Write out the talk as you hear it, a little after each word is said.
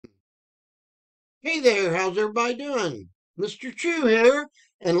Hey there, how's everybody doing? Mr. Chu here,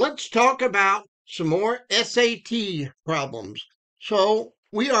 and let's talk about some more SAT problems. So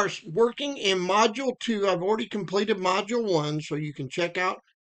we are working in Module 2. I've already completed Module 1, so you can check out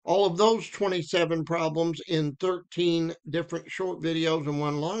all of those 27 problems in 13 different short videos and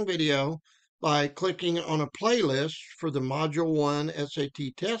one long video by clicking on a playlist for the Module 1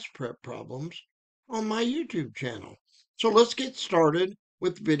 SAT test prep problems on my YouTube channel. So let's get started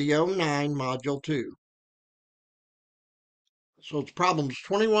with video 9, module 2. So it's problems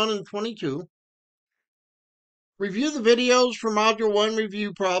 21 and 22. Review the videos for module 1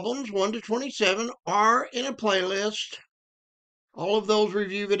 review problems 1 to 27 are in a playlist. All of those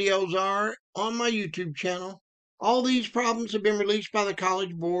review videos are on my YouTube channel. All these problems have been released by the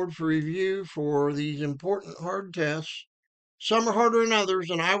College Board for review for these important hard tests. Some are harder than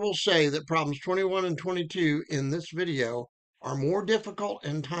others, and I will say that problems 21 and 22 in this video are more difficult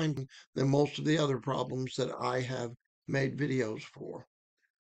and time than most of the other problems that I have made videos for.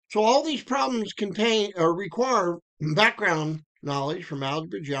 So all these problems contain or require background knowledge from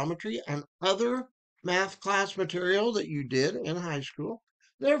algebra, geometry, and other math class material that you did in high school.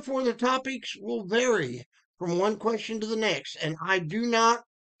 Therefore, the topics will vary from one question to the next, and I do not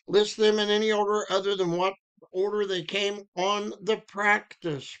list them in any order other than what order they came on the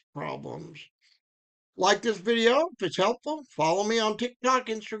practice problems. Like this video, if it's helpful, follow me on TikTok,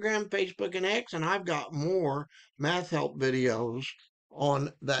 Instagram, Facebook, and X, and I've got more math help videos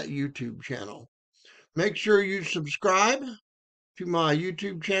on that YouTube channel. Make sure you subscribe to my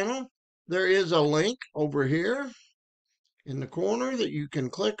YouTube channel. There is a link over here in the corner that you can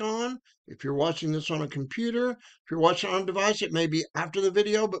click on. If you're watching this on a computer, if you're watching on a device, it may be after the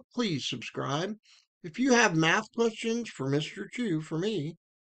video, but please subscribe. If you have math questions for Mr. Chu, for me,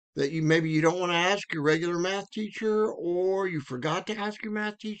 that maybe you don't want to ask your regular math teacher or you forgot to ask your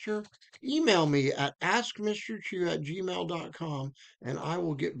math teacher, email me at askmrchu@gmail.com and I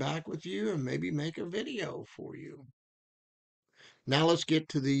will get back with you and maybe make a video for you. Now let's get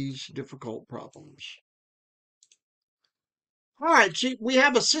to these difficult problems. All right, see, we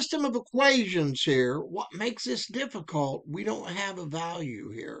have a system of equations here. What makes this difficult? We don't have a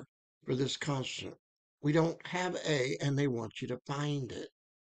value here for this constant. We don't have A, and they want you to find it.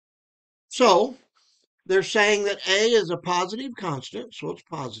 So they're saying that A is a positive constant, so it's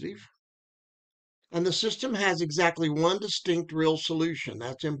positive. And the system has exactly one distinct real solution.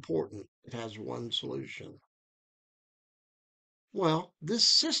 That's important. It has one solution. Well, this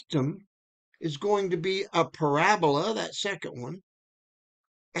system is going to be a parabola, that second one,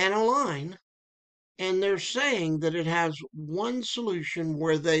 and a line. And they're saying that it has one solution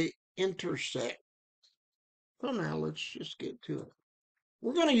where they intersect. So now let's just get to it.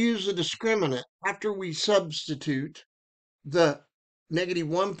 We're going to use the discriminant after we substitute the negative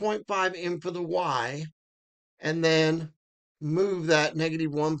 1.5 in for the y, and then move that negative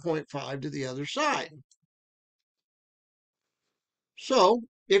 1.5 to the other side. So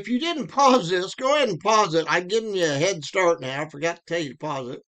if you didn't pause this, go ahead and pause it. I'm giving you a head start now. I forgot to tell you to pause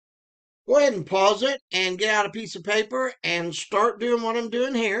it. Go ahead and pause it and get out a piece of paper and start doing what I'm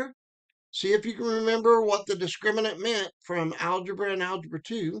doing here. See if you can remember what the discriminant meant from algebra and algebra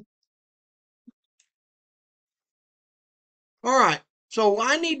 2. All right, so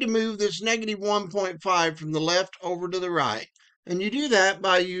I need to move this negative 1.5 from the left over to the right. And you do that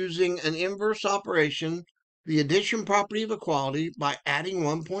by using an inverse operation, the addition property of equality, by adding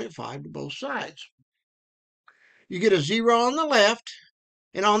 1.5 to both sides. You get a 0 on the left,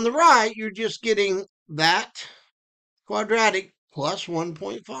 and on the right, you're just getting that quadratic plus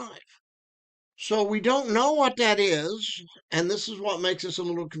 1.5. So we don't know what that is, and this is what makes this a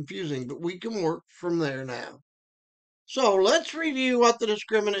little confusing, but we can work from there now. So let's review what the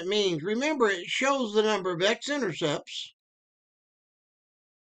discriminant means. Remember, it shows the number of x-intercepts.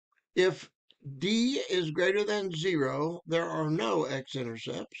 If d is greater than 0, there are no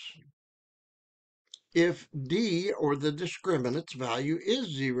x-intercepts. If d, or the discriminant's value, is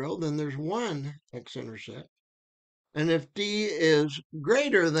 0, then there's one x-intercept. And if d is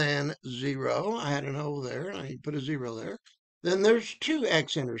greater than 0, I had an O there, and I put a 0 there, then there's two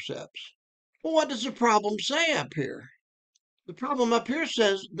x-intercepts. Well, what does the problem say up here? The problem up here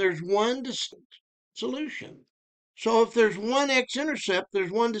says there's one distinct solution. So if there's one x-intercept,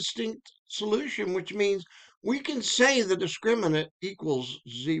 there's one distinct solution, which means we can say the discriminant equals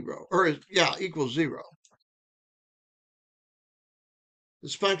 0, or equals 0.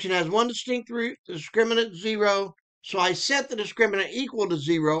 This function has one distinct root, the discriminant 0, so I set the discriminant equal to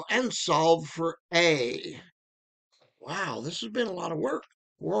 0 and solve for A. Wow, this has been a lot of work.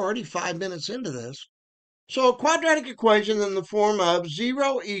 We're already 5 minutes into this. So a quadratic equation in the form of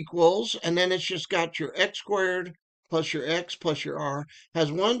 0 equals, and then it's just got your x squared plus your x plus your r,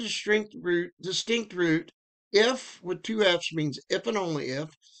 has one distinct root if, with two f's means if and only if,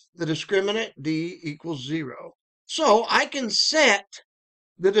 the discriminant d equals 0. So I can set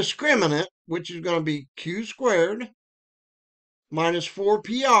the discriminant, which is going to be q squared minus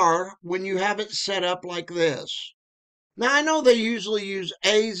 4pr when you have it set up like this. Now, I know they usually use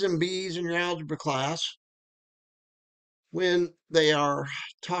A's and B's in your algebra class when they are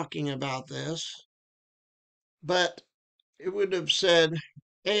talking about this, but it would have said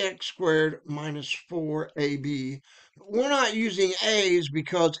ax squared minus 4ab. We're not using A's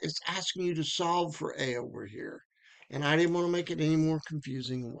because it's asking you to solve for A over here, and I didn't want to make it any more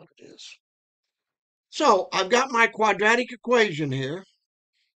confusing than what it is. So I've got my quadratic equation here.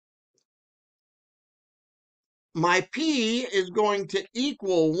 My P is going to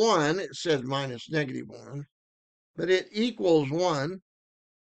equal 1. It says minus -1, but it equals 1.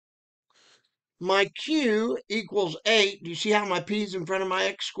 My Q equals 8. Do you see how my P is in front of my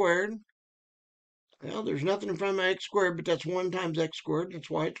x squared? Well, there's nothing in front of my x squared, but that's 1 times x squared. That's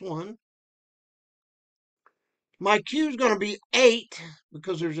why it's 1. My Q is going to be 8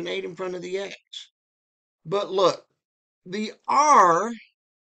 because there's an 8 in front of the x. But look, the R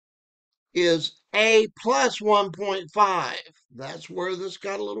is A plus 1.5. That's where this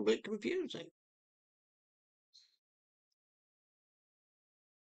got a little bit confusing.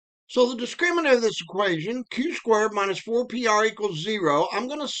 So the discriminant of this equation, q squared minus 4pr equals 0, I'm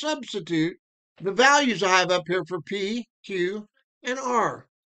going to substitute the values I have up here for p, q, and r.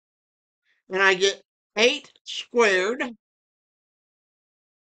 And I get 8 squared,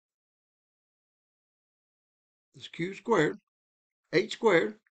 this q squared, 8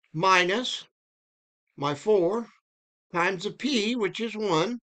 squared, minus my 4 times the p, which is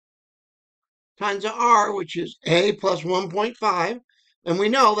 1, times the r, which is a plus 1.5. And we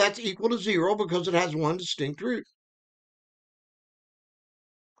know that's equal to 0 because it has one distinct root.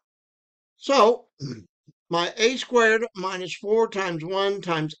 So my a squared minus 4 times 1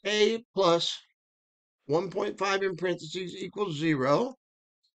 times a plus 1.5 in parentheses equals 0.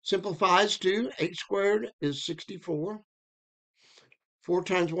 Simplifies to 8 squared is 64. 4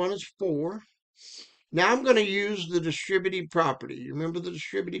 times 1 is 4. Now I'm going to use the distributive property. You remember the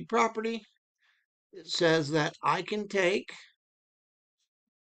distributive property? It says that I can take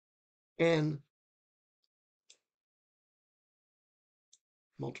and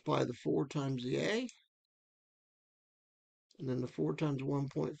multiply the 4 times the a, and then the 4 times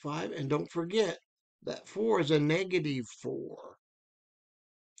 1.5. And don't forget that 4 is a negative 4.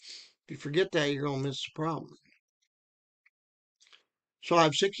 If you forget that, you're going to miss the problem. So I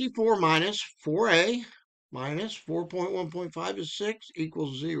have 64 minus 4a minus 4.1.5 is 6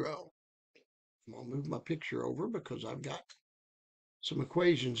 equals 0. I'm going to move my picture over because I've got some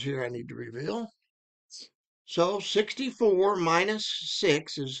equations here I need to reveal. So 64 minus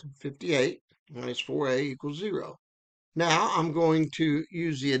 6 is 58 minus 4a equals 0. Now I'm going to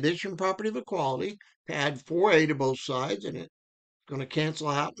use the addition property of equality to add 4a to both sides, and it's going to cancel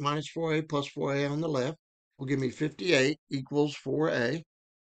out. Minus 4a plus 4a on the left will give me 58 equals 4a.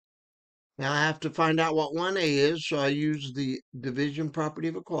 Now I have to find out what 1a is, so I use the division property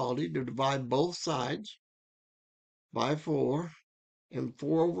of equality to divide both sides by 4. And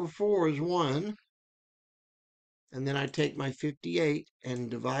 4 over 4 is 1. And then I take my 58 and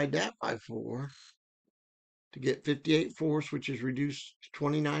divide that by 4 to get 58 fourths, which is reduced to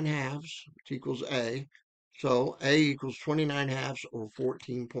 29 halves, which equals a. So a equals 29 halves, or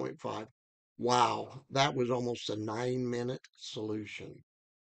 14.5. Wow, that was almost a 9-minute solution.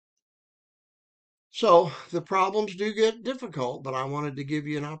 So the problems do get difficult, but I wanted to give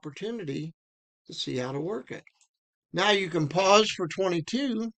you an opportunity to see how to work it. Now you can pause for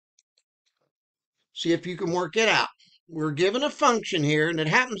 22, see if you can work it out. We're given a function here, and it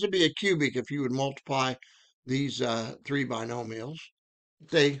happens to be a cubic if you would multiply these 3 binomials.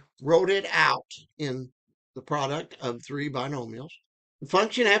 They wrote it out in the product of 3 binomials. The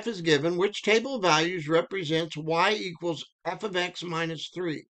function f is given. Which table of values represents y equals f of x minus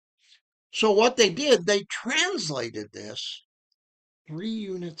 3? So what they did, they translated this 3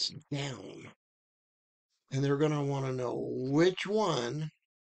 units down. And they're going to want to know which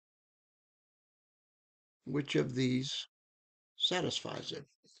of these satisfies it.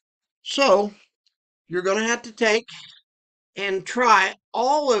 So you're going to have to take and try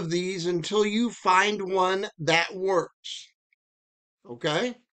all of these until you find one that works.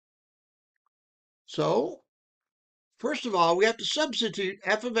 Okay? So, first of all, we have to substitute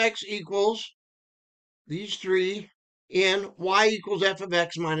f of x equals these 3 in y equals f of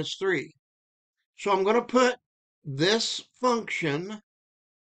x minus 3. So I'm going to put this function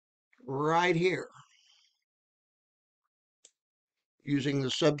right here using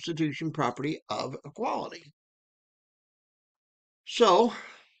the substitution property of equality. So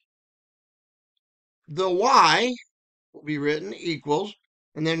the y will be written equals,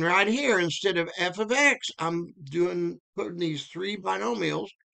 and then right here, instead of f of x, I'm putting these three binomials,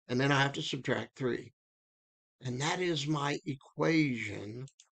 and then I have to subtract 3. And that is my equation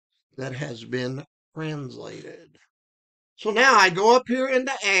that has been translated. So now I go up here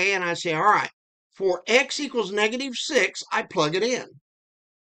into A and I say, all right, for x equals -6, I plug it in.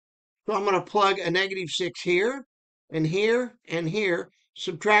 So I'm going to plug a -6 here, and here, and here,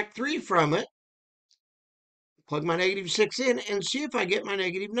 subtract 3 from it, plug my -6 in, and see if I get my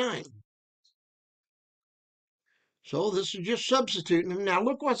 -9. So this is just substituting. Now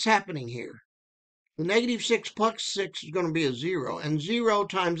look what's happening here. The -6 plus 6 is going to be a 0, and 0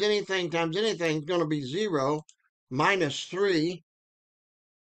 times anything is going to be 0, minus 3,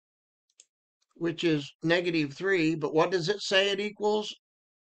 which is -3. But what does it say it equals?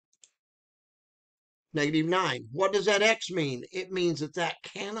 -9. What does that x mean? It means that that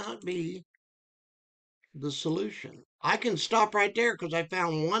cannot be the solution. I can stop right there because I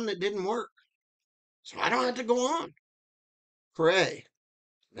found one that didn't work. So I don't have to go on for A.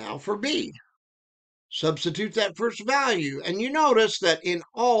 Now for B. Substitute that first value. And you notice that in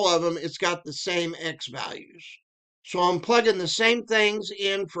all of them, it's got the same x values. So I'm plugging the same things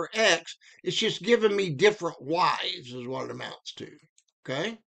in for x. It's just giving me different y's is what it amounts to.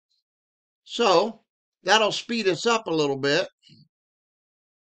 Okay? So that'll speed us up a little bit.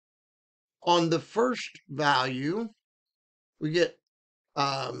 On the first value, we get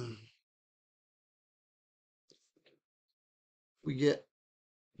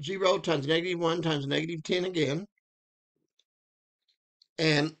 0 times -1 times -10 again.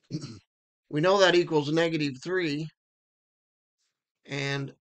 And we know that equals -3.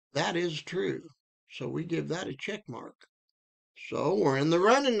 And that is true. So we give that a check mark. So we're in the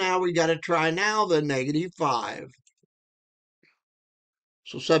running now. We got to try now the -5.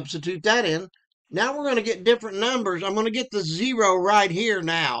 So substitute that in. Now we're going to get different numbers. I'm going to get the 0 right here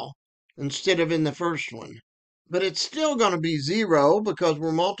now instead of in the first one. But it's still going to be 0 because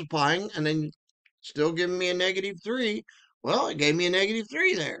we're multiplying, and then still giving me a -3. Well, it gave me a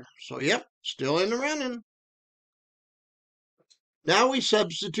 -3 there. So yep, still in the running. Now we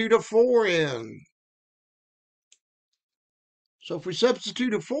substitute a 4 in. So if we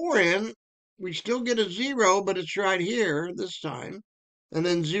substitute a 4 in, we still get a 0, but it's right here this time. And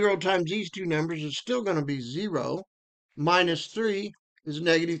then 0 times these two numbers is still going to be 0. Minus 3 is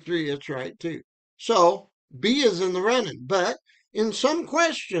 -3. That's right, too. So B is in the running. But in some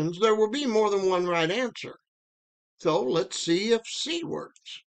questions, there will be more than one right answer. So let's see if C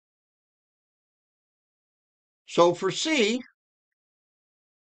works. So for C,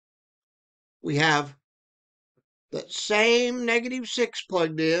 we have that same -6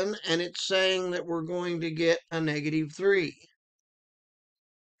 plugged in, and it's saying that we're going to get a -3.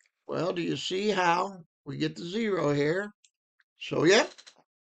 Well, do you see how we get the 0 here? So, yep,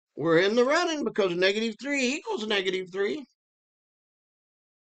 we're in the running because -3 equals -3.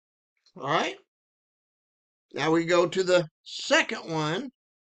 All right. Now we go to the second one.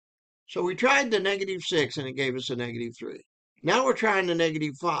 So we tried the -6 and it gave us a -3. Now we're trying the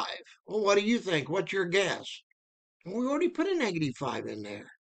 -5. Well, what do you think? What's your guess? Well, we already put a -5 in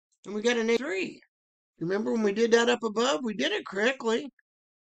there. And we got a -3. Remember when we did that up above? We did it correctly.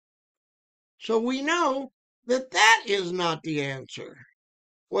 So we know that that is not the answer.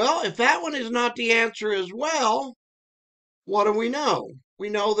 Well, if that one is not the answer as well, what do we know? We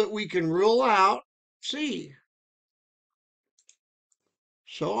know that we can rule out C.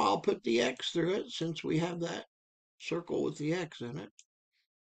 So I'll put the X through it since we have that circle with the X in it.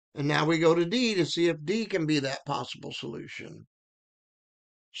 And now we go to D to see if D can be that possible solution.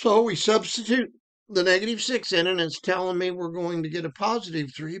 So we substitute the -6 in, and it's telling me we're going to get a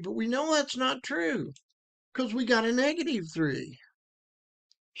 +3, but we know that's not true because we got a -3.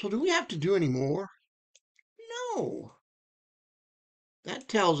 So do we have to do any more? No. That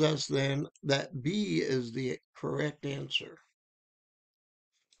tells us then that B is the correct answer.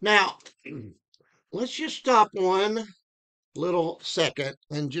 Now, let's just stop one little second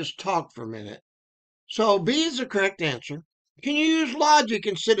and just talk for a minute. So B is the correct answer. Can you use logic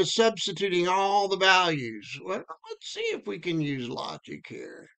instead of substituting all the values? Well, let's see if we can use logic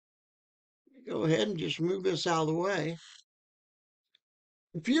here. Go ahead and just move this out of the way.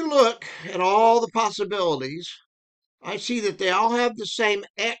 If you look at all the possibilities, I see that they all have the same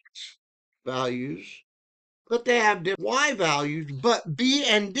X values, but they have different y values, but B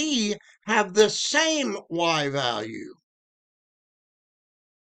and D have the same y value.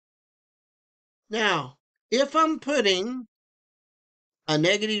 Now, if I'm putting a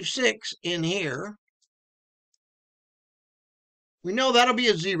 -6 in here, we know that'll be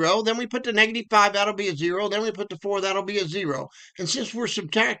a 0. Then we put the -5, that'll be a 0. Then we put the 4, that'll be a 0. And since we're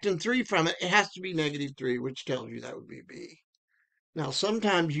subtracting 3 from it, it has to be -3, which tells you that would be B. Now,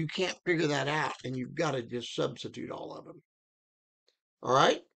 sometimes you can't figure that out, and you've got to just substitute all of them. All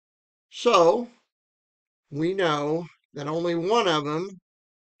right? So, we know that only one of them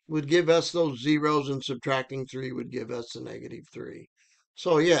would give us those zeros, and subtracting 3 would give us a -3.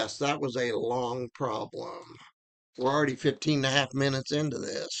 So, yes, that was a long problem. We're already 15.5 minutes into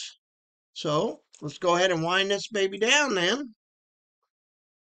this. So, let's go ahead and wind this baby down then.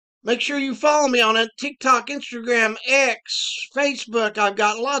 Make sure you follow me on it. TikTok, Instagram, X, Facebook. I've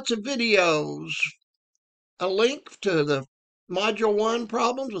got lots of videos. A link to the Module 1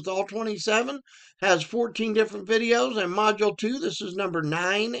 problems with all 27 has 14 different videos. And Module 2, this is number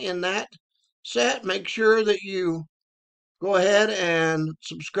 9 in that set. Make sure that you go ahead and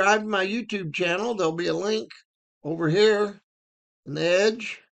subscribe to my YouTube channel. There'll be a link over here in the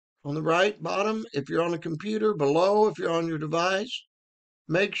edge on the right bottom if you're on a computer, below if you're on your device.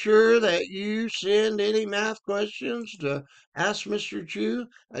 Make sure that you send any math questions to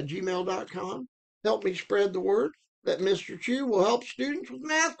askmrchew@gmail.com. Help me spread the word that Mr. Chew will help students with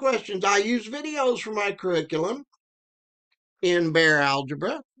math questions. I use videos for my curriculum in bare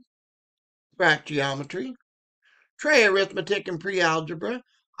algebra, track geometry, tray arithmetic, and pre-algebra.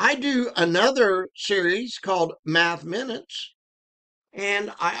 I do another series called Math Minutes,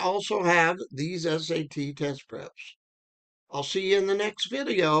 and I also have these SAT test preps. I'll see you in the next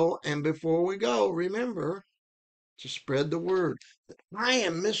video. And before we go, remember to spread the word. I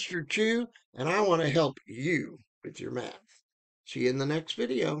am Mr. Chew, and I want to help you with your math. See you in the next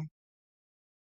video.